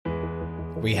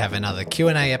We have another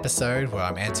Q&A episode where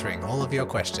I'm answering all of your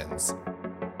questions.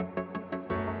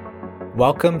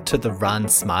 Welcome to the Run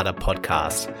Smarter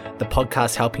podcast, the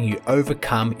podcast helping you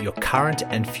overcome your current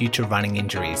and future running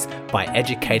injuries by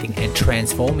educating and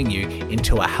transforming you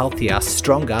into a healthier,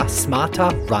 stronger, smarter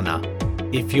runner.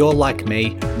 If you're like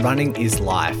me, running is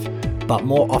life, but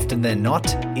more often than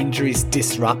not, injuries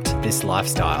disrupt this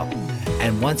lifestyle.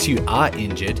 And once you are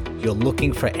injured, you're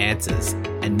looking for answers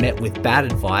and met with bad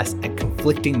advice and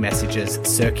conflicting messages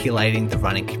circulating the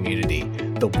running community.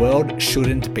 The world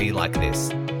shouldn't be like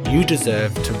this. You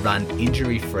deserve to run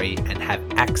injury-free and have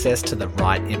access to the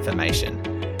right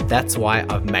information. That's why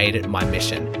I've made it my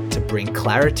mission to bring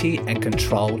clarity and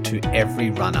control to every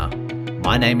runner.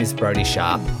 My name is Brodie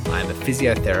Sharp. I am a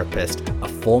physiotherapist, a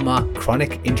former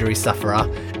chronic injury sufferer,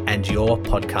 and your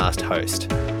podcast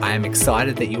host. I am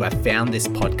excited that you have found this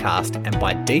podcast and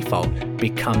by default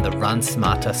become the Run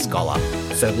Smarter Scholar.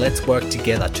 So let's work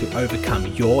together to overcome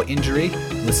your injury,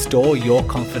 restore your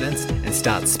confidence, and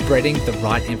start spreading the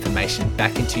right information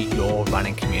back into your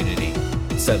running community.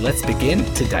 So let's begin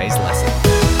today's lesson.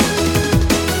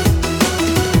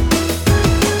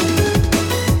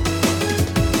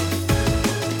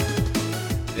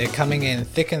 They're coming in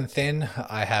thick and thin.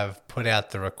 I have put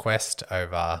out the request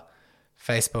over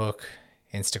Facebook,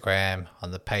 Instagram,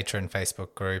 on the Patreon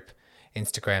Facebook group,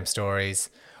 Instagram stories.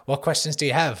 What questions do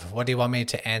you have? What do you want me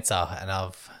to answer? And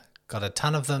I've got a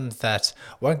ton of them that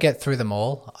won't get through them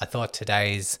all. I thought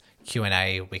today's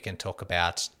Q&A, we can talk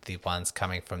about the ones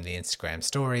coming from the Instagram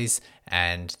stories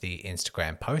and the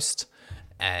Instagram post,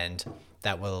 and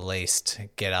that will at least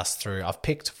get us through. I've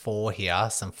picked four here,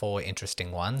 some four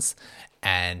interesting ones.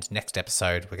 And next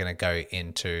episode, we're going to go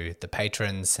into the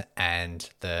patrons and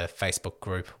the Facebook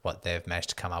group, what they've managed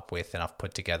to come up with. And I've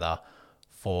put together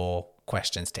 4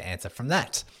 questions to answer from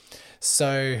that.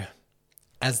 So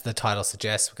as the title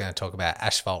suggests, we're going to talk about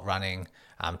asphalt running,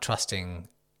 trusting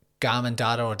Garmin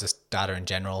data or just data in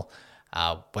general,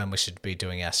 when we should be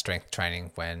doing our strength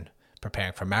training when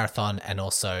preparing for a marathon, and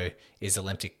also is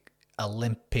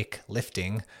Olympic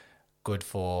lifting good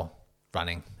for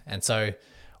running? And so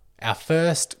our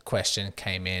first question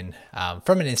came in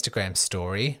from an Instagram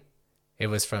story. It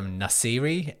was from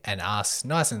Nasiri and asks,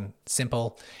 nice and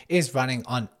simple, is running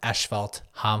on asphalt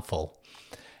harmful?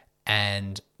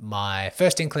 And my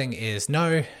first inkling is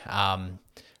no.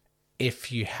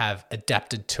 If you have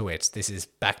adapted to it, this is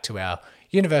back to our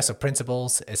universal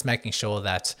principles. It's making sure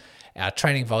that our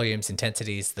training volumes,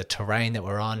 intensities, the terrain that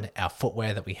we're on, our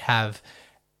footwear that we have,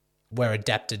 we're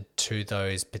adapted to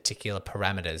those particular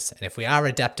parameters. And if we are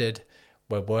adapted,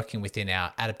 we're working within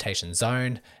our adaptation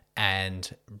zone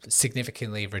and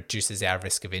significantly reduces our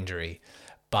risk of injury.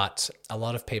 But a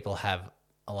lot of people have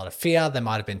a lot of fear. They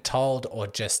might have been told, or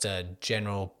just a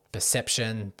general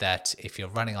perception that if you're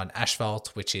running on asphalt,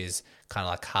 which is kind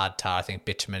of like hard tar, I think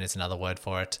bitumen is another word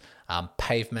for it,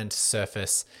 pavement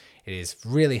surface, it is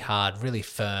really hard, really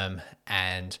firm,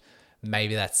 and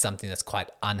maybe that's something that's quite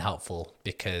unhelpful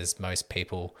because most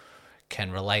people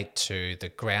can relate to the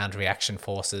ground reaction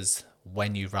forces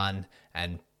when you run,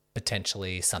 and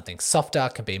potentially something softer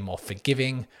can be more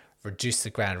forgiving, reduce the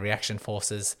ground reaction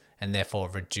forces, and therefore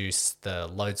reduce the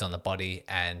loads on the body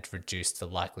and reduce the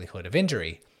likelihood of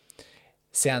injury.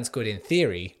 Sounds good in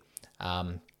theory,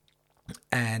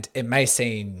 and it may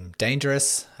seem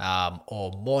dangerous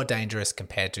or more dangerous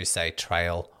compared to, say,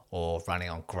 trail or running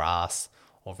on grass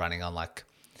or running on like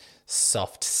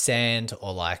soft sand,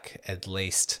 or like at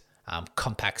least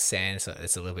compact sand, so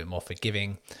it's a little bit more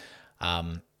forgiving.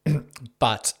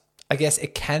 But I guess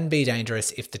it can be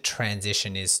dangerous if the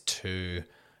transition is too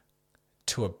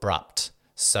abrupt.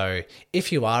 So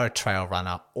if you are a trail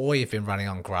runner or you've been running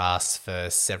on grass for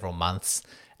several months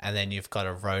and then you've got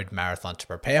a road marathon to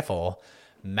prepare for,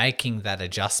 making that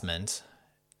adjustment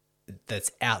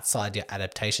that's outside your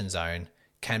adaptation zone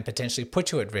can potentially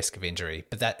put you at risk of injury.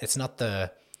 But that it's not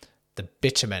the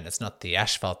bitumen, it's not the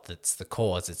asphalt that's the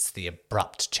cause, it's the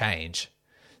abrupt change.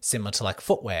 Similar to like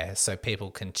footwear. So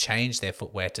people can change their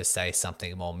footwear to say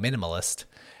something more minimalist,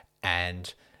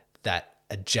 and that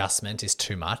adjustment is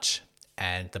too much.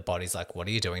 And the body's like, what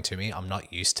are you doing to me? I'm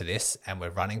not used to this. And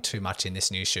we're running too much in this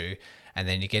new shoe. And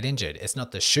then you get injured. It's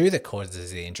not the shoe that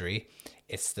causes the injury.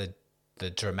 It's the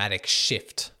dramatic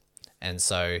shift. And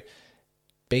so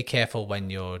be careful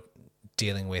when you're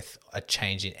dealing with a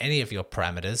change in any of your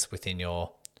parameters within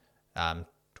your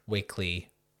weekly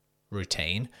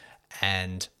routine.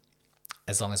 And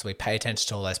as long as we pay attention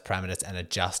to all those parameters and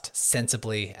adjust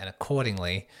sensibly and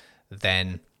accordingly,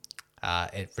 then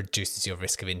it reduces your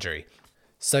risk of injury.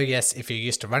 So yes, if you're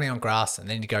used to running on grass and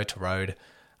then you go to road,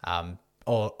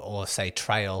 or say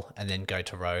trail and then go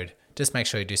to road. Just make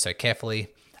sure you do so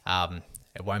carefully.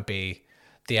 It won't be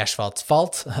the asphalt's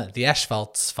fault, the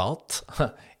asphalt's fault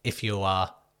if you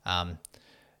are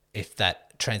if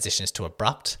that transition is too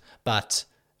abrupt. But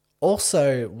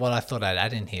also, what I thought I'd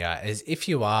add in here is if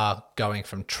you are going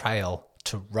from trail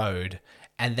to road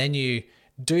and then you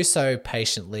do so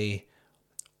patiently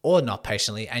or not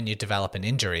patiently and you develop an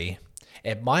injury,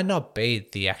 it might not be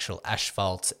the actual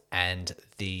asphalt and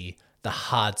the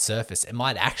hard surface. It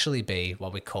might actually be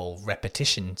what we call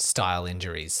repetition style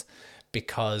injuries,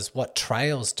 because what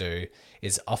trails do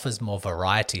is offers more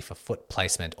variety for foot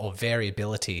placement or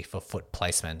variability for foot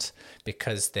placement,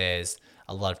 because there's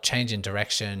a lot of change in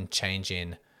direction, change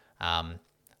in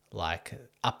like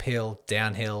uphill,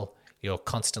 downhill. You're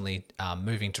constantly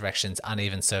moving directions,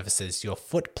 uneven surfaces. Your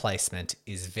foot placement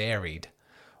is varied.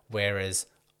 Whereas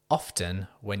often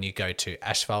when you go to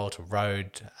asphalt,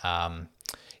 road,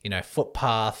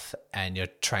 footpath, and you're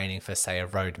training for, say, a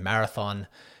road marathon,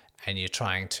 and you're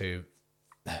trying to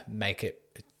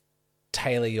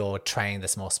tailor your training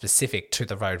that's more specific to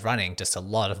the road running, just a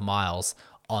lot of miles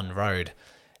on road,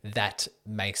 that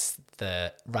makes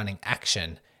the running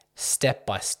action step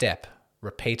by step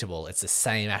repeatable. It's the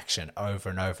same action over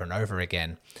and over and over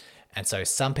again. And so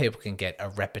some people can get a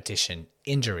repetition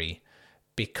injury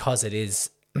because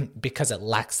it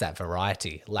lacks that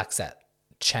variety, lacks that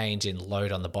change in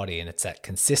load on the body, and it's that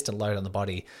consistent load on the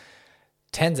body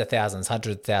tens of thousands,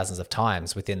 hundreds of thousands of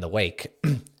times within the week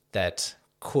that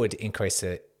could increase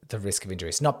the risk of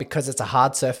injuries. Not because it's a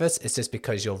hard surface, it's just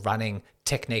because your running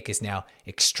technique is now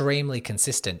extremely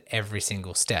consistent every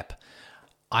single step.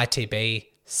 ITB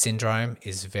syndrome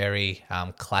is very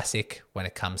classic when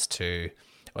it comes to,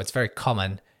 or it's very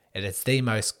common. It's the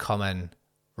most common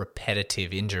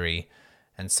repetitive injury.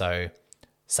 And so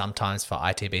sometimes for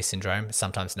ITB syndrome, it's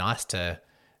sometimes nice to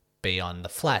be on the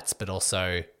flats, but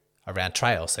also around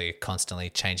trail. So you're constantly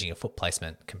changing your foot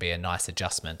placement can be a nice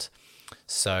adjustment.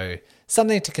 So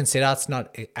something to consider. It's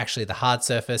not actually the hard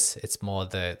surface. It's more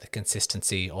the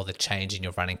consistency or the change in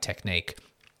your running technique.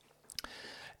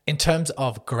 In terms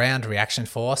of ground reaction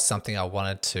force, something I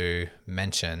wanted to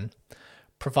mention,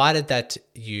 provided that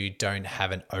you don't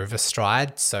have an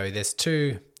overstride. So there's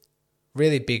two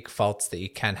really big faults that you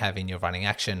can have in your running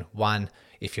action. One,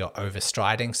 if you're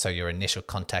overstriding, so your initial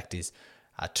contact is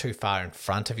too far in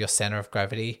front of your center of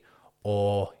gravity,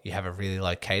 or you have a really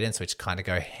low cadence, which kind of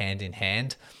go hand in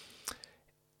hand.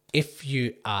 If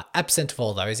you are absent of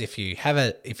all those, if you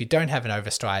don't have an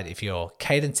overstride, if your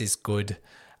cadence is good,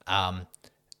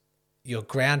 your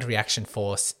ground reaction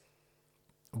force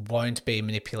won't be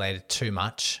manipulated too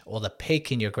much, or the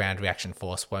peak in your ground reaction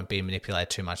force won't be manipulated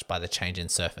too much by the change in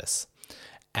surface.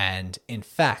 And in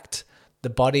fact, the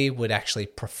body would actually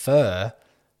prefer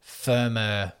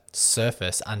firmer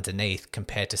surface underneath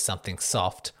compared to something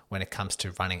soft when it comes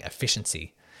to running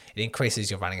efficiency. It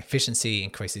increases your running efficiency,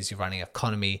 increases your running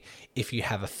economy if you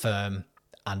have a firm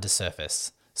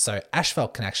undersurface. So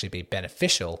asphalt can actually be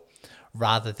beneficial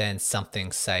rather than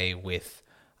something, say, with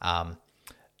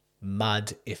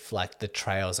mud, if like the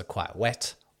trails are quite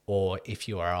wet, or if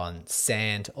you are on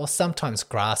sand, or sometimes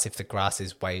grass if the grass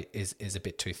is a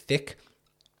bit too thick.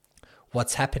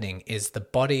 What's happening is the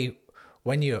body,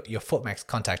 when your foot makes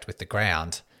contact with the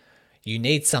ground, you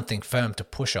need something firm to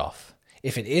push off.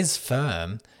 If it is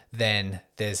firm, then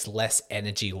there's less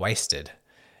energy wasted.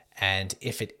 And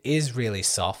if it is really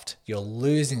soft, you're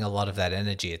losing a lot of that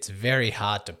energy. It's very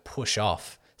hard to push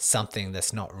off something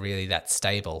that's not really that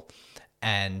stable.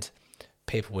 And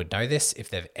people would know this if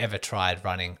they've ever tried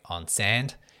running on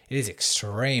sand. It is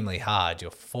extremely hard. Your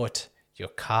foot, your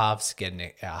calves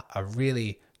getting a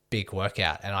really big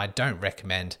workout. And I don't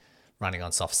recommend running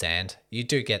on soft sand. You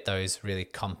do get those really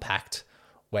compact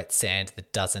wet sand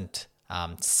that doesn't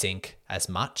sink as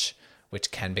much,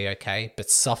 which can be okay. But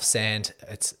soft sand,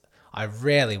 I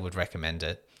rarely would recommend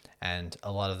it. And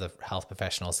a lot of the health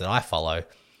professionals that I follow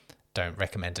don't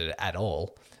recommend it at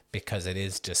all because it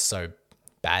is just so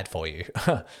bad for you.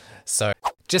 So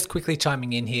just quickly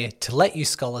chiming in here to let you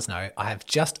scholars know, I have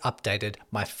just updated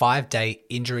my 5-day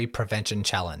injury prevention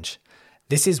challenge.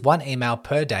 This is 1 email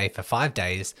per day for 5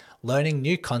 days, learning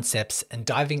new concepts and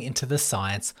diving into the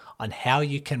science on how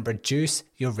you can reduce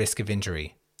your risk of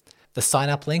injury. The sign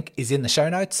up link is in the show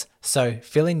notes, so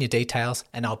fill in your details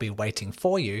and I'll be waiting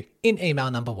for you in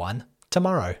email number 1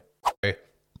 tomorrow.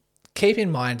 Keep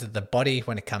in mind that the body,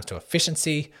 when it comes to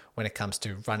efficiency, when it comes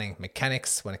to running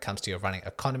mechanics, when it comes to your running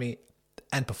economy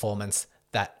and performance,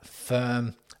 that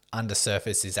firm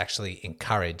undersurface is actually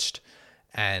encouraged.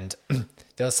 And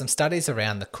there were some studies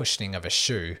around the cushioning of a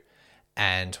shoe,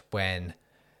 and when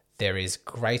there is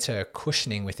greater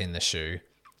cushioning within the shoe,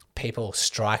 people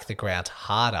strike the ground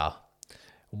harder.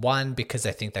 One, because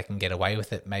they think they can get away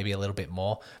with it maybe a little bit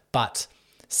more. But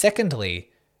secondly,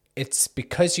 it's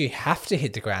because you have to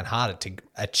hit the ground harder to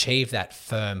achieve that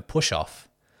firm push off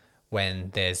when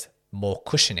there's more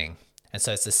cushioning. And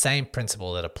so it's the same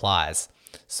principle that applies.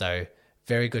 So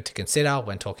very good to consider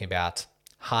when talking about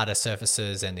harder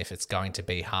surfaces and if it's going to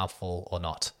be harmful or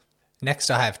not.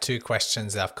 Next, I have two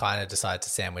questions that I've kind of decided to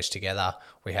sandwich together.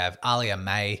 We have Alia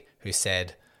May, who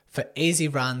said, for easy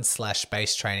runs /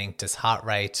 base training, does heart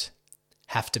rate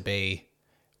have to be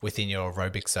within your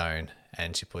aerobic zone?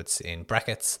 And she puts in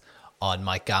brackets, on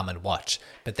my Garmin watch.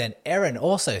 But then Erin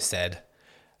also said,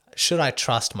 should I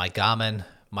trust my Garmin?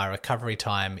 My recovery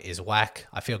time is whack.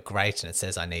 I feel great and it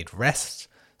says I need rest.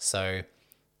 So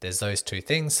there's those two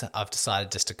things. I've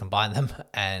decided just to combine them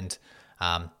and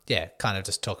kind of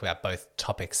just talk about both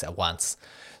topics at once.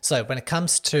 So when it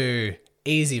comes to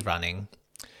easy running,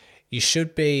 you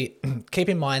should be keep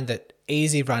in mind that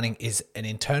easy running is an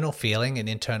internal feeling, an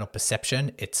internal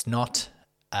perception. It's not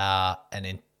an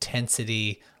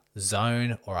intensity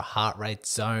zone or a heart rate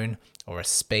zone or a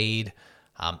speed.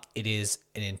 It is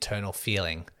an internal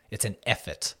feeling. It's an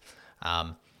effort.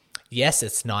 Yes,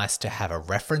 it's nice to have a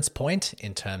reference point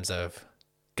in terms of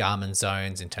Garmin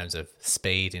zones, in terms of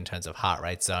speed, in terms of heart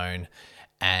rate zone,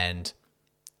 and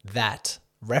that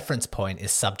reference point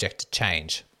is subject to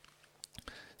change.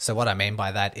 So what I mean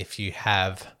by that, if you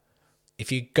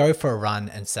go for a run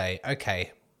and say,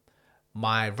 okay,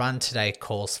 my run today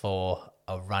calls for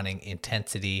a running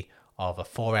intensity of a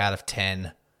 4 out of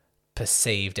 10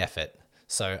 perceived effort.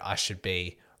 So I should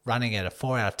be running at a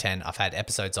 4 out of 10. I've had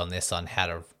episodes on this on how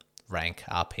to rank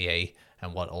RPE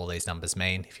and what all these numbers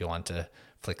mean if you want to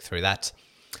flick through that.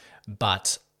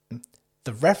 But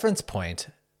the reference point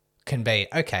can be,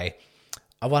 okay,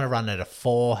 I want to run at a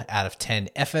 4 out of 10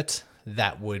 effort.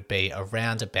 That would be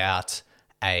around about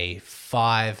a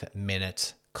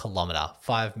 5-minute kilometer,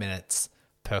 5 minutes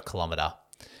per kilometer.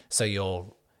 So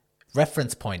your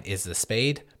reference point is the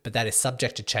speed, but that is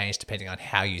subject to change depending on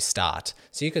how you start.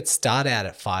 So you could start out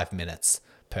at 5 minutes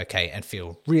per K and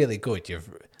feel really good. Your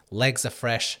legs are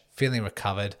fresh, feeling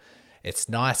recovered. It's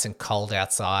nice and cold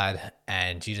outside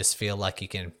and you just feel like you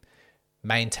can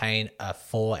maintain a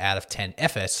 4 out of 10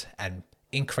 effort and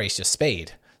increase your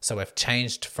speed. So we've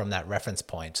changed from that reference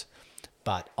point.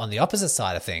 But on the opposite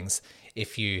side of things,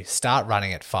 if you start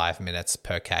running at 5 minutes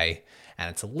per K and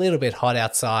it's a little bit hot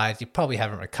outside, you probably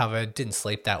haven't recovered, didn't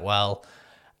sleep that well,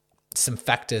 some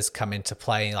factors come into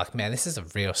play like, man, this is a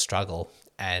real struggle.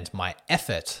 And my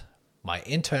effort, my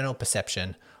internal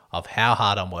perception of how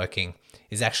hard I'm working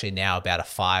is actually now about a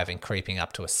 5 and creeping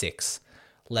up to a 6.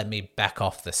 Let me back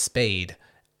off the speed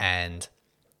and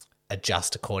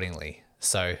adjust accordingly.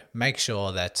 So make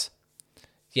sure that,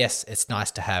 yes, it's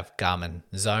nice to have Garmin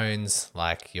zones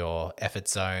like your effort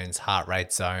zones, heart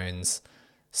rate zones,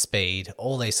 speed,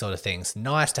 all these sort of things.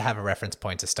 Nice to have a reference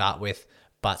point to start with,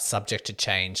 but subject to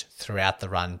change throughout the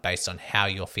run based on how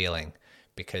you're feeling,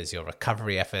 because your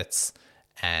recovery efforts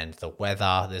and the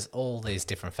weather, there's all these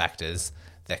different factors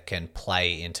that can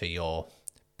play into your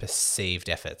perceived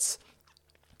efforts.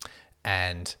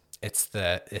 And it's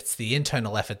the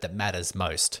internal effort that matters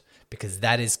most, because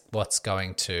that is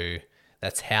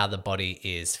that's how the body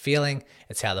is feeling.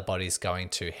 It's how the body's going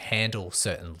to handle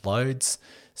certain loads.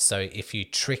 So if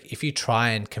you try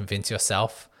and convince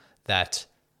yourself that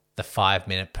the 5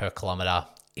 minute per kilometer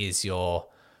is your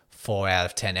 4 out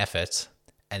of 10 effort,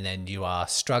 and then you are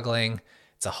struggling,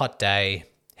 it's a hot day,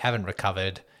 haven't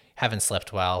recovered, haven't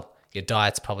slept well, your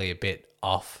diet's probably a bit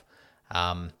off,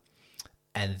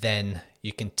 and then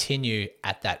you continue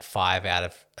at that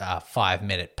 5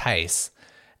 minute pace,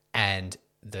 and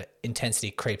the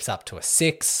intensity creeps up to a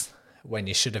 6 when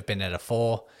you should have been at a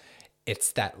 4.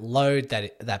 It's that load,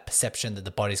 that perception that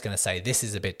the body's going to say, this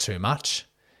is a bit too much.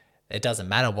 It doesn't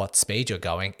matter what speed you're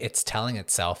going. It's telling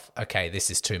itself, okay, this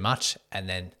is too much, and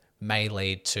then may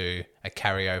lead to a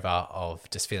carryover of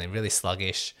just feeling really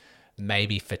sluggish,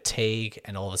 maybe fatigue,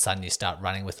 and all of a sudden you start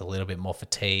running with a little bit more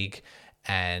fatigue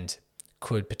and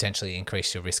could potentially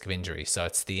increase your risk of injury. So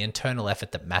it's the internal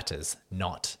effort that matters,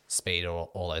 not speed or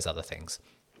all those other things.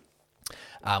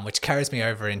 Which carries me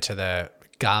over into the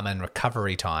Garmin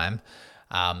recovery time.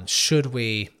 Should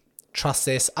we trust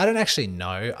this? I don't actually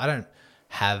know. I don't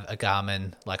have a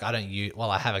Garmin.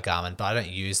 I have a Garmin, but I don't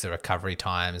use the recovery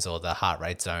times or the heart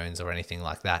rate zones or anything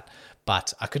like that.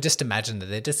 But I could just imagine that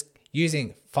they're just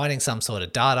finding some sort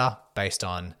of data based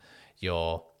on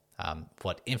your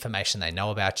what information they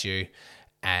know about you,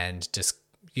 and just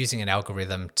using an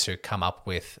algorithm to come up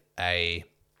with a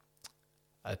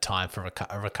a time for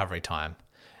a recovery time.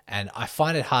 And I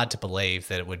find it hard to believe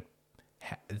that it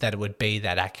would be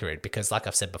that accurate, because like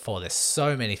I've said before, there's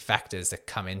so many factors that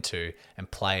come into and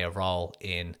play a role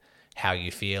in how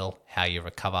you feel, how you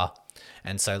recover.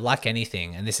 And so like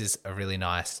anything, and this is a really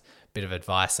nice bit of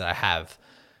advice that I have,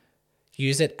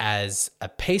 use it as a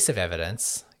piece of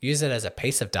evidence, use it as a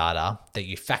piece of data that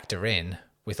you factor in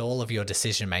with all of your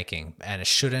decision making. And it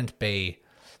shouldn't be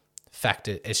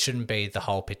the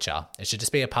whole picture. It should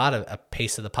just be a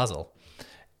piece of the puzzle.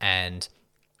 And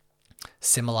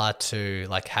similar to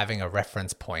like having a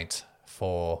reference point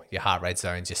for your heart rate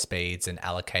zones, your speeds, and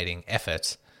allocating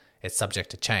effort, it's subject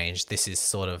to change. This is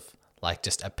sort of like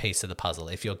just a piece of the puzzle.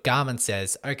 If your Garmin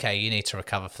says, okay, you need to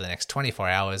recover for the next 24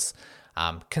 hours,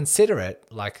 consider it,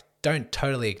 like don't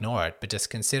totally ignore it, but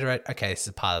just consider it. Okay, this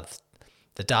is part of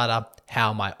the data. How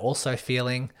am I also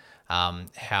feeling?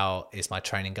 How is my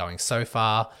training going so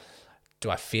far?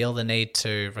 Do I feel the need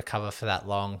to recover for that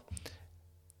long?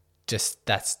 Just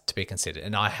that's to be considered.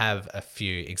 And I have a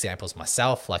few examples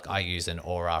myself. Like I use an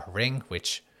Aura ring,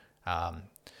 which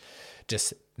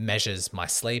just measures my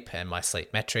sleep and my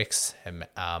sleep metrics. And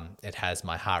it has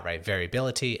my heart rate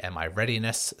variability and my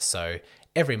readiness. So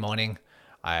every morning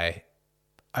I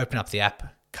open up the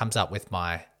app, comes up with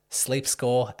my sleep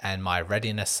score and my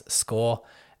readiness score.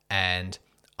 And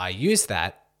I use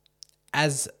that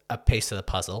as a piece of the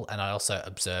puzzle. And I also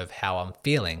observe how I'm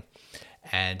feeling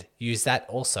and use that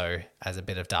also as a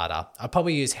bit of data. I'll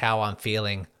probably use how I'm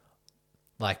feeling,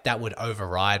 like that would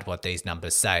override what these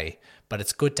numbers say, but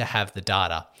it's good to have the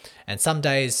data. And some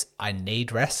days I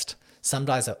need rest. Some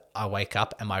days I wake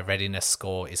up and my readiness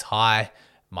score is high,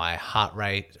 my heart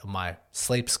rate, my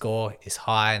sleep score is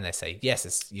high, and they say,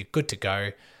 yes, you're good to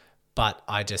go, but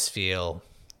I just feel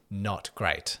not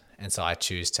great. And so I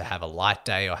choose to have a light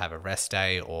day or have a rest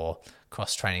day or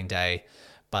cross-training day.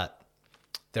 But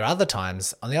there are other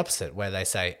times on the opposite where they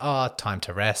say, oh, time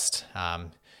to rest.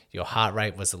 Your heart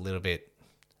rate was a little bit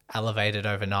elevated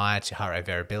overnight. Your heart rate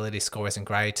variability score isn't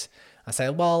great. I say,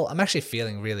 well, I'm actually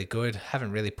feeling really good.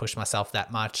 Haven't really pushed myself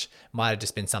that much. Might have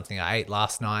just been something I ate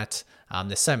last night.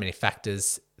 There's so many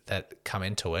factors that come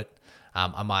into it.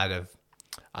 I might have,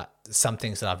 some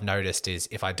things that I've noticed is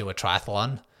if I do a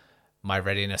triathlon, my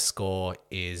readiness score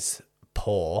is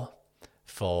poor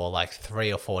for like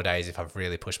 3 or 4 days if I've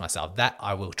really pushed myself. That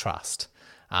I will trust.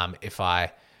 If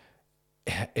I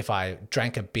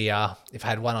drank a beer, if I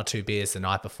had 1 or 2 beers the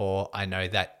night before, I know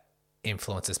that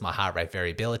influences my heart rate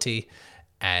variability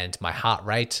and my heart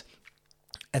rate.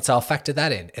 And so I'll factor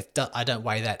that in. I don't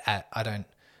weigh that I don't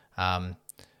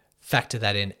factor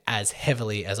that in as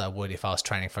heavily as I would if I was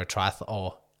training for a triathlon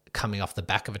or coming off the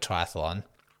back of a triathlon,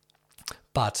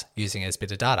 but using it as a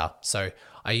bit of data. So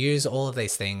I use all of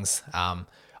these things.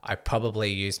 I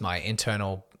probably use my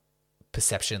internal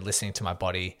perception, listening to my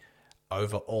body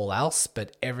over all else,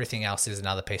 but everything else is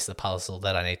another piece of the puzzle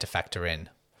that I need to factor in.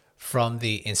 From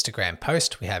the Instagram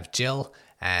post, we have Jill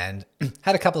and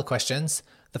had a couple of questions.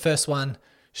 The first one,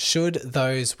 should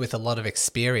those with a lot of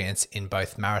experience in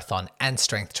both marathon and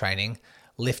strength training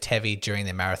lift heavy during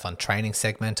the marathon training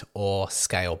segment or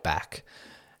scale back?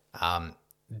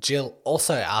 Jill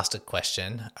also asked a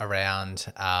question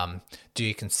around, do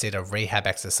you consider rehab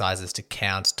exercises to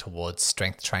count towards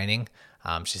strength training?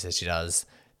 She says she does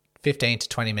 15 to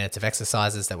 20 minutes of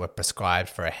exercises that were prescribed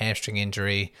for a hamstring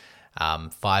injury,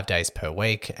 5 days per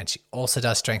week. And she also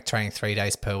does strength training 3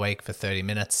 days per week for 30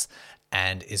 minutes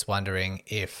and is wondering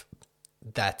if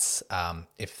that's,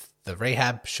 if the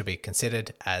rehab should be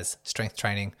considered as strength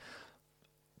training.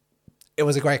 It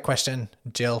was a great question,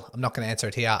 Jill. I'm not going to answer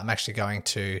it here. I'm actually going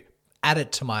to add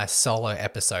it to my solo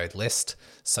episode list.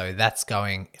 So that's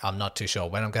going, I'm not too sure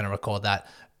when I'm going to record that,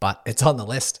 but it's on the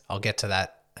list. I'll get to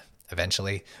that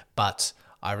eventually. But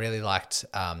I really liked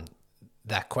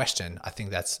that question. I think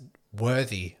that's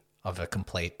worthy of a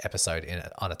complete episode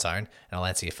on its own. And I'll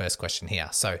answer your first question here.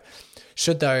 So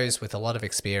should those with a lot of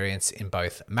experience in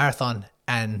both marathon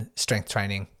and strength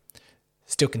training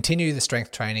still continue the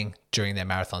strength training during their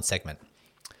marathon segment?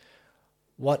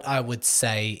 What I would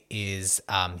say is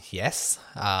yes,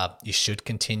 you should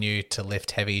continue to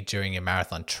lift heavy during your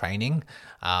marathon training,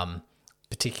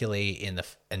 particularly in the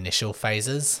initial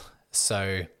phases.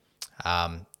 So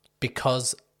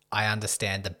because I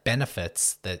understand the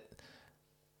benefits that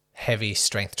heavy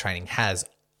strength training has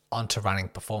onto running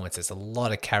performance, there's a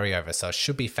lot of carryover, so it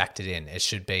should be factored in. It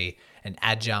should be an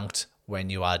adjunct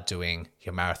when you are doing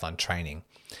your marathon training.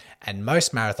 And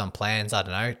most marathon plans, I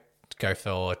don't know, go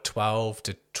for 12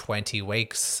 to 20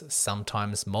 weeks,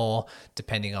 sometimes more,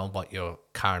 depending on what your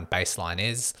current baseline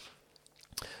is.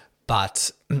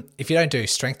 But if you don't do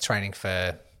strength training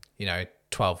for,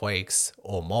 12 weeks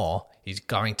or more, you're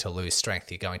going to lose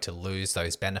strength. You're going to lose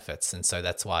those benefits. And so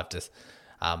that's why I've just,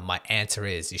 my answer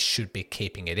is you should be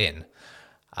keeping it in.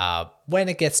 When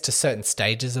it gets to certain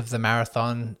stages of the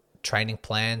marathon training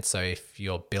plan, so if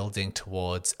you're building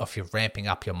towards, or if you're ramping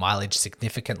up your mileage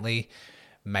significantly,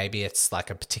 maybe it's like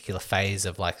a particular phase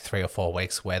of like 3 or 4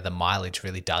 weeks where the mileage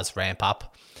really does ramp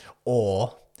up,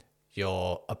 or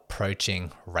you're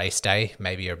approaching race day,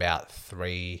 maybe you're about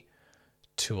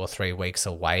 2 or 3 weeks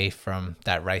away from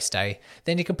that race day,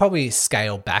 then you can probably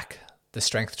scale back the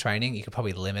strength training. You could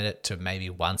probably limit it to maybe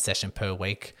 1 session per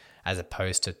week as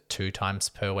opposed to 2 times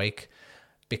per week.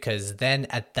 Because then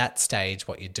at that stage,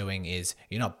 what you're doing is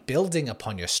you're not building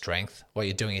upon your strength. What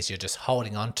you're doing is you're just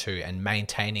holding on to and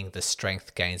maintaining the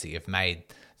strength gains that you've made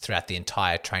throughout the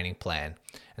entire training plan.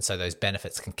 And so those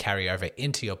benefits can carry over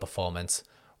into your performance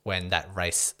when that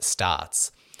race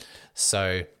starts.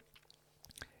 So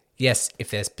yes,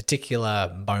 if there's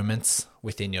particular moments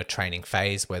within your training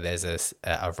phase where there's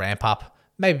a ramp up,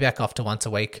 maybe back off to once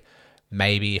a week.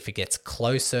 Maybe if it gets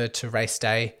closer to race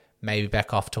day, maybe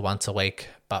back off to once a week.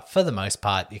 But for the most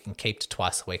part, you can keep to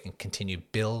twice a week and continue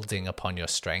building upon your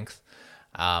strength.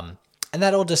 And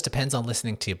that all just depends on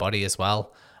listening to your body as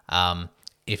well.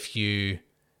 If you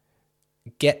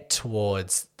get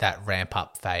towards that ramp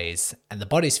up phase and the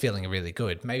body's feeling really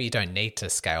good, maybe you don't need to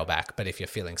scale back. But if you're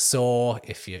feeling sore,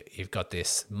 if you've got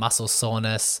this muscle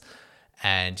soreness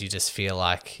and you just feel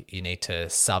like you need to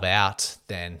sub out,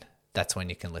 then that's when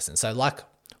you can listen. So like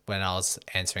when I was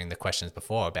answering the questions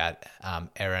before about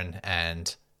Erin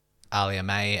and Alia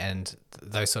May and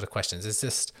those sort of questions, it's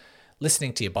just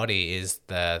listening to your body is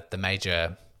the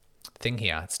major thing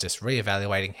here. It's just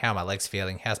reevaluating how my legs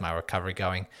feeling, how's my recovery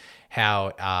going,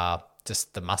 how are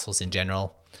just the muscles in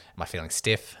general, am I feeling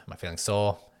stiff, am I feeling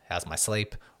sore, how's my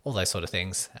sleep, all those sort of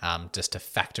things, just to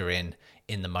factor in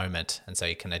the moment. And so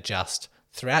you can adjust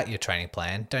throughout your training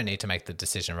plan. Don't need to make the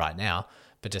decision right now,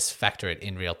 but just factor it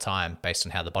in real time based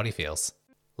on how the body feels.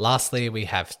 Lastly, we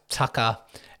have Tucker,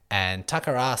 and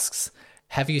Tucker asks,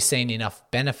 have you seen enough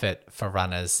benefit for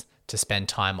runners to spend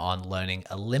time on learning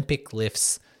Olympic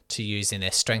lifts to use in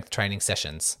their strength training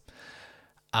sessions?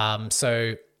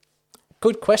 So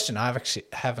good question. I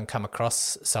haven't come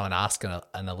across someone asking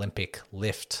an Olympic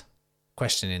lift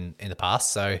question in the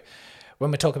past. So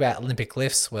when we talk about Olympic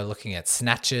lifts, we're looking at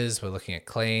snatches, we're looking at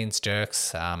cleans,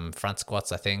 jerks, front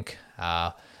squats, I think.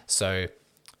 So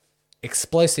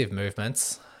explosive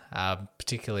movements,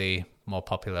 particularly more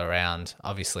popular around,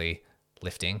 obviously,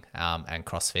 lifting and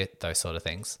CrossFit, those sort of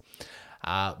things.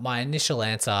 My initial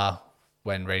answer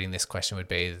when reading this question would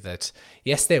be that,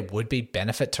 yes, there would be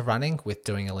benefit to running with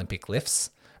doing Olympic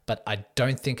lifts, but I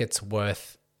don't think it's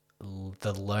worth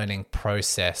the learning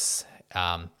process.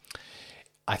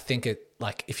 I think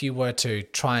if you were to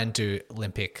try and do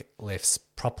Olympic lifts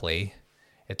properly,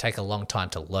 it'd take a long time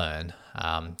to learn.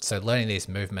 So learning these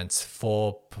movements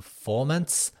for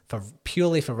performance,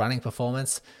 purely for running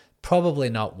performance, probably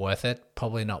not worth it,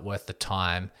 probably not worth the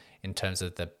time in terms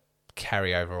of the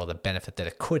carryover or the benefit that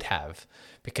it could have,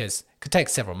 because it could take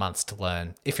several months to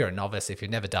learn. If you're a novice, if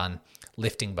you've never done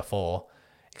lifting before,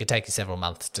 it could take you several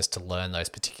months just to learn those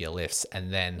particular lifts,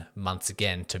 and then months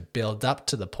again to build up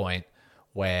to the point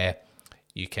where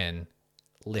you can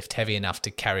lift heavy enough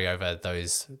to carry over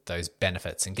those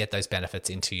benefits and get those benefits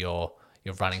into your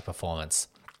running performance.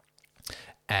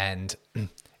 And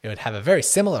it would have a very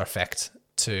similar effect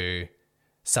to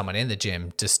someone in the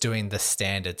gym just doing the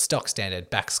stock standard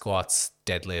back squats,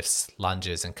 deadlifts,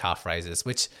 lunges, and calf raises,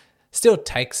 which still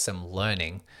takes some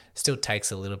learning, still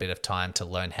takes a little bit of time to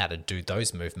learn how to do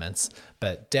those movements,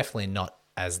 but definitely not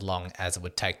as long as it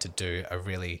would take to do a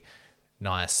really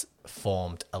nice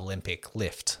formed Olympic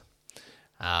lift.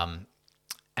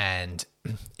 And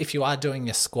if you are doing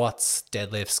your squats,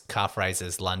 deadlifts, calf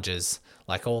raises, lunges,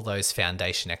 like all those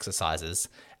foundation exercises,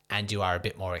 and you are a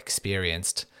bit more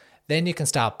experienced, then you can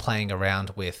start playing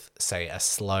around with, say, a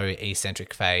slow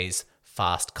eccentric phase,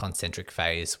 fast concentric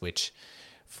phase, which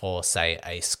for, say,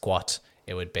 a squat,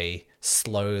 it would be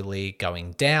slowly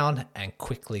going down and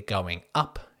quickly going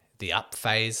up, the up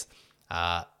phase,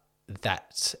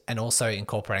 and also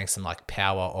incorporating some like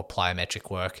power or plyometric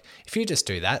work. If you just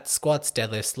do that, squats,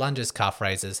 deadlifts, lunges, calf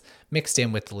raises, mixed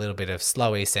in with a little bit of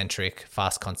slow eccentric,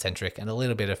 fast concentric, and a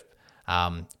little bit of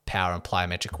power and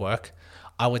plyometric work,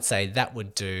 I would say that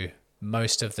would do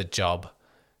most of the job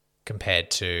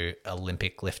compared to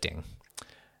Olympic lifting.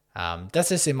 That's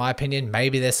just in my opinion.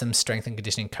 Maybe there's some strength and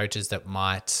conditioning coaches that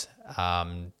might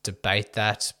debate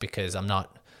that, because I'm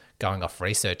not going off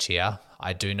research here.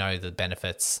 I do know the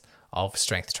benefits of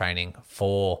strength training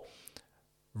for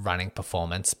running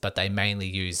performance, but they mainly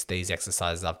use these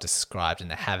exercises I've described, and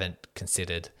they haven't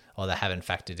considered, or they haven't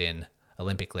factored in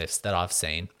Olympic lifts that I've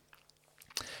seen.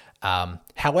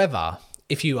 However,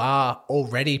 if you are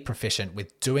already proficient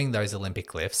with doing those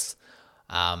Olympic lifts,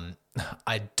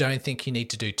 I don't think you need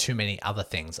to do too many other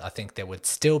things. I think there would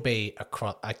still be a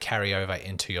carryover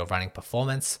into your running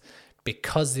performance,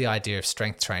 because the idea of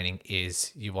strength training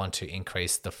is you want to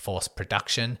increase the force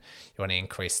production, you want to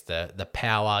increase the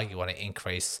power, you want to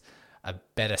increase a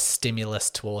better stimulus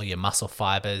to all your muscle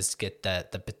fibers, get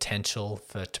the potential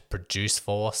to produce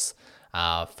force,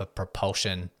 for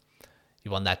propulsion.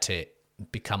 You want that to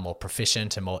become more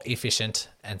proficient and more efficient.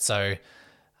 And so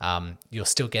you'll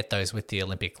still get those with the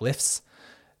Olympic lifts.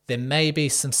 There may be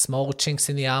some small chinks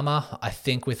in the armor. I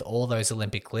think with all those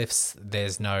Olympic lifts,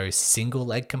 there's no single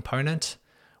leg component,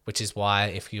 which is why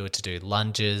if you were to do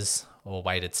lunges or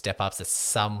weighted step-ups, it's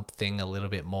something a little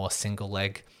bit more single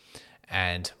leg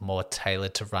and more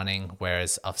tailored to running.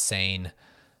 Whereas I've seen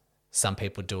some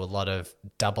people do a lot of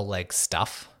double leg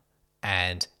stuff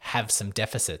and have some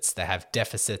deficits. They have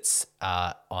deficits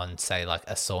on, say, like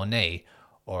a sore knee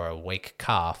or a weak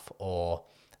calf, or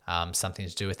something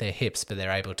to do with their hips, but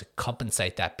they're able to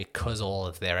compensate that because all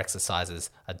of their exercises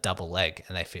are double leg,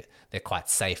 and they're quite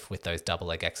safe with those double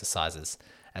leg exercises.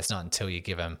 And it's not until you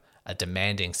give them a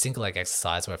demanding single leg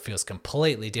exercise where it feels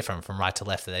completely different from right to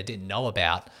left that they didn't know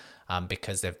about,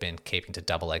 because they've been keeping to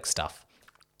double leg stuff.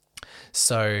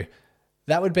 So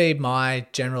that would be my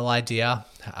general idea.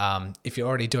 If you're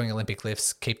already doing Olympic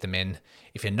lifts, keep them in.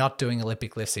 If you're not doing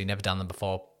Olympic lifts, so you've never done them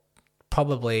before,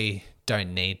 probably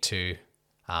don't need to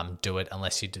do it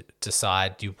unless you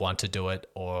decide you want to do it,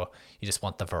 or you just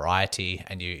want the variety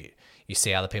and you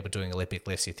see other people doing Olympic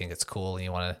lifts, you think it's cool and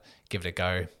you want to give it a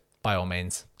go. By all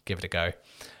means, give it a go.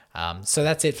 So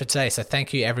that's it for today. So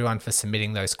thank you everyone for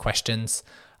submitting those questions.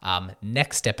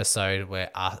 Next episode, we're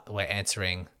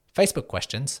answering Facebook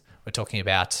questions. We're talking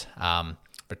about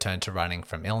return to running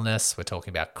from illness. We're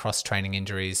talking about cross-training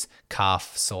injuries,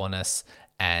 calf soreness,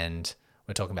 and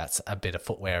we're talking about a bit of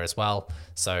footwear as well.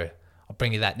 So I'll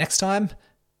bring you that next time.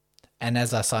 And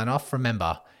as I sign off,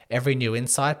 remember, every new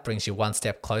insight brings you one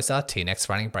step closer to your next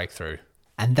running breakthrough.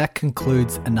 And that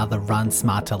concludes another Run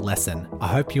Smarter lesson. I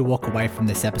hope you walk away from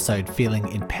this episode feeling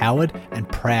empowered and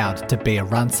proud to be a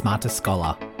Run Smarter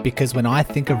scholar. Because when I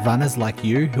think of runners like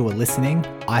you who are listening,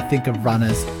 I think of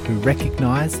runners who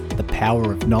recognize the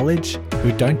power of knowledge,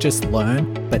 who don't just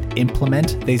learn, but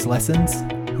implement these lessons,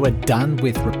 who are done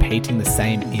with repeating the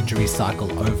same injury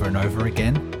cycle over and over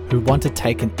again, who want to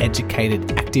take an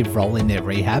educated, active role in their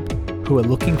rehab, who are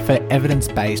looking for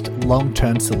evidence-based,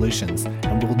 long-term solutions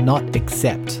and will not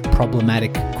accept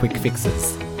problematic quick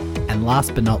fixes. And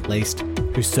last but not least,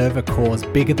 who serve a cause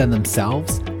bigger than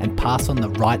themselves and pass on the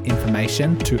right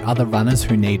information to other runners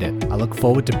who need it. I look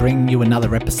forward to bringing you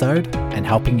another episode and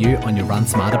helping you on your Run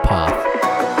Smarter path.